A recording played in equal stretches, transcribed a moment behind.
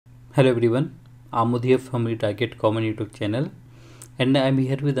Hello everyone, Amod here from the Target Common YouTube channel, and I am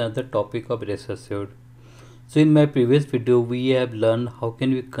here with another topic of rest assured. So in my previous video we have learned how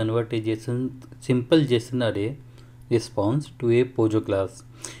can we convert a simple JSON array response to a POJO class,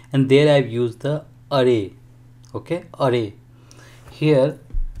 and there I have used the array. Okay, array. Here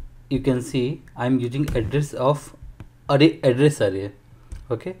you can see I am using address array.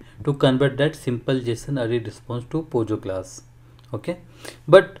 Okay, to convert that simple JSON array response to POJO class. Okay,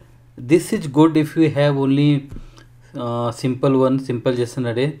 but this is good if you have only simple JSON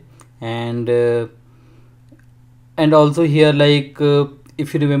array, and also here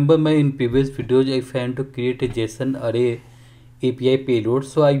if you remember my in previous videos, if I want to create a JSON array API payload,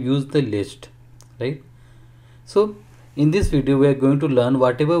 so I use the list, right? So in this video we are going to learn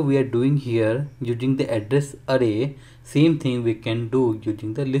whatever we are doing here using the address array, same thing we can do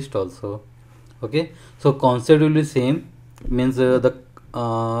using the list also. Okay, so concept will be same, means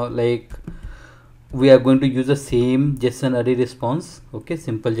we are going to use the same JSON array response. Okay,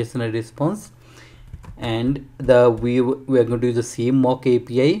 simple JSON array response, and we are going to use the same mock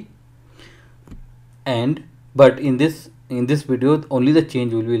API, and but in this video only the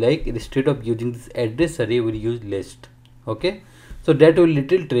change will be like, instead of using this address array we'll use list. Okay, so that will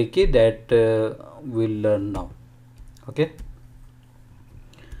little tricky, that we'll learn now. Okay,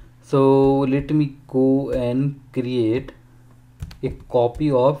 so let me go and create a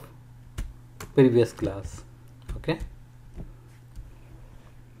copy of previous class. Okay,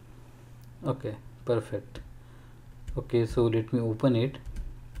 perfect. Okay, so let me open it.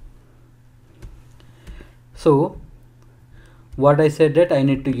 So what I said, that I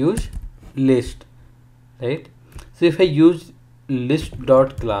need to use list, right? So if I use list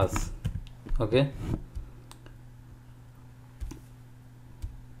dot class, okay,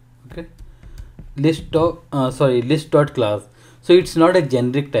 list dot class, so it's not a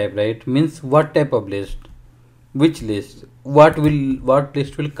generic type, right? Means what type of list, which list, what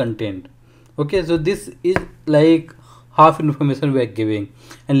list will contain. Okay, so this is like half information we are giving,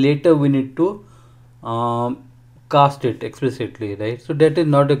 and later we need to cast it explicitly, right? So that is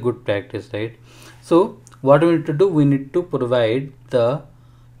not a good practice, right? So what we need to do, we need to provide the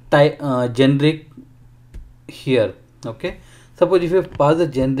type generic here. Okay, suppose if you pass the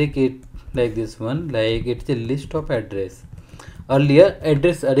generic it like this one, like it's a list of address. Earlier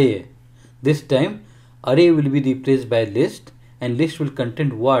address array, this time array will be replaced by list, and list will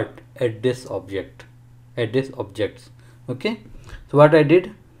contain what? Address objects. Okay, so what I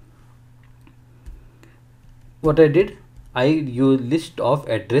did, I use list of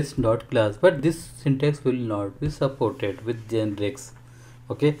address dot class, but this syntax will not be supported with generics.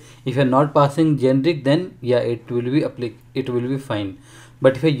 Okay, if you are not passing generic, then yeah, it will be fine.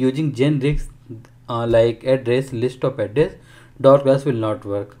 But if you are using generics like address, list of address dot class will not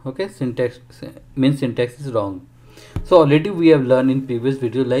work. Okay, syntax is wrong. So already we have learned in previous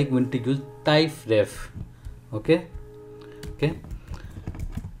video, like we need to use type ref. Okay,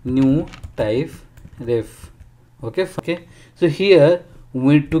 new type ref. Okay, so here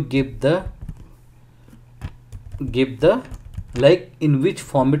we need to give the like in which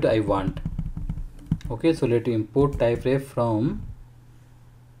format I want. Okay, so let me import type ref from.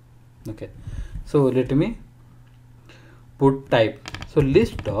 Okay, so let me put type, so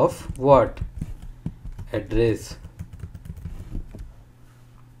list of what? Address.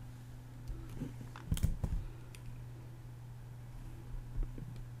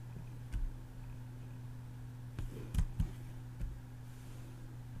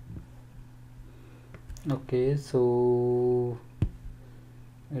 Okay, so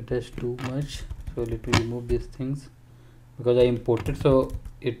it is too much, so let me remove these things, because I imported, so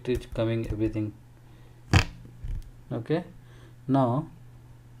it is coming everything. Okay, now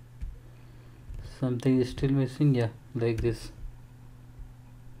something is still missing, yeah, like this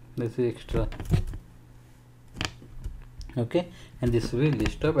is extra. Okay, and this will be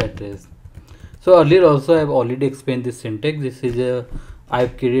list of address. So earlier also I have already explained this syntax. This is I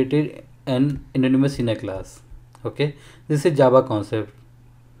have created an anonymous in a class. Okay, this is Java concept.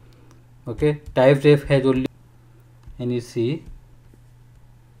 Okay, type ref has only, and you see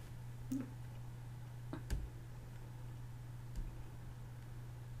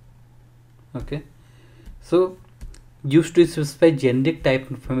okay, so used to specify generic type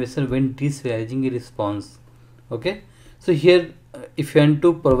information when deserializing a response. Okay, so here if you want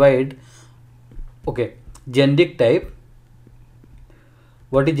to provide generic type,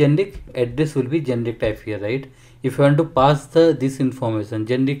 what is generic? Address will be generic type here, right? If you want to pass this information,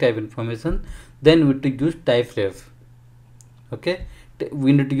 generic type information, then we need to use type ref. Okay,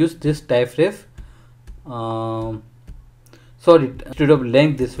 we need to use this type ref. sorry, instead of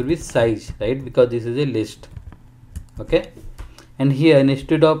length this will be size, right, because this is a list. Okay, and here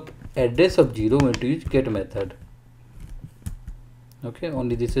instead of address of 0 we want to use get method. Okay,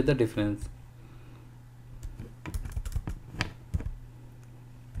 only this is the difference.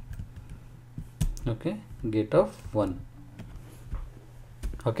 Okay, get of 1.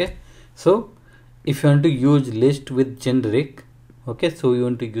 Okay, so if you want to use list with generic, okay, so you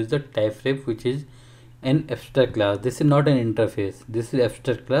want to use the type ref, which is an abstract class. This is not an interface, this is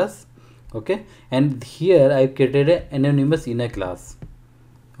abstract class. Okay, and here I created an anonymous inner class.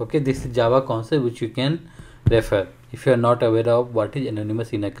 Okay, this is Java concept which you can refer if you are not aware of what is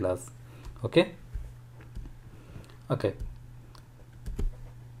anonymous inner class. Okay, okay,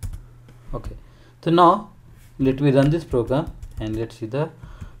 okay. So now let me run this program and let's see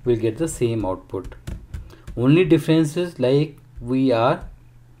we'll get the same output. Only difference is like we are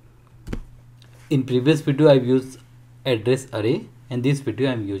in previous video I've used address array, and this video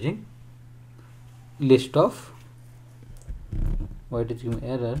I'm using list of, why it is giving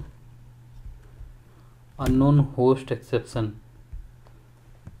error, unknown host exception.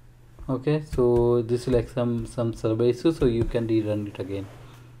 Okay, so this is like some server issue, so you can rerun it again.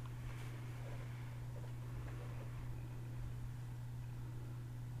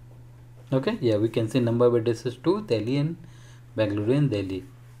 Okay, yeah, we can see number of addresses to Delhi and Bangalore and Delhi.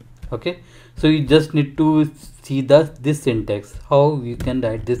 Okay, so you just need to see this syntax, how you can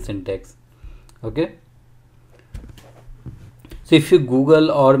write this syntax. Okay, so if you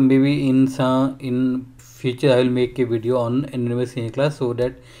Google, or maybe in future I will make a video on anonymous inner class so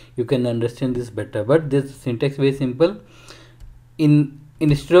that you can understand this better. But this syntax very simple.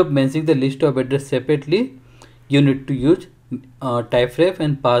 Instead of mentioning the list of address separately, you need to use type ref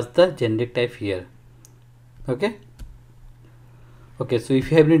and pass the generic type here. Okay, okay, so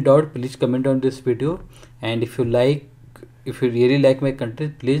if you have any doubt, please comment on this video, and if you really like my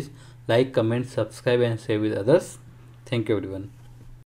content, please like, comment, subscribe and share with others. Thank you everyone.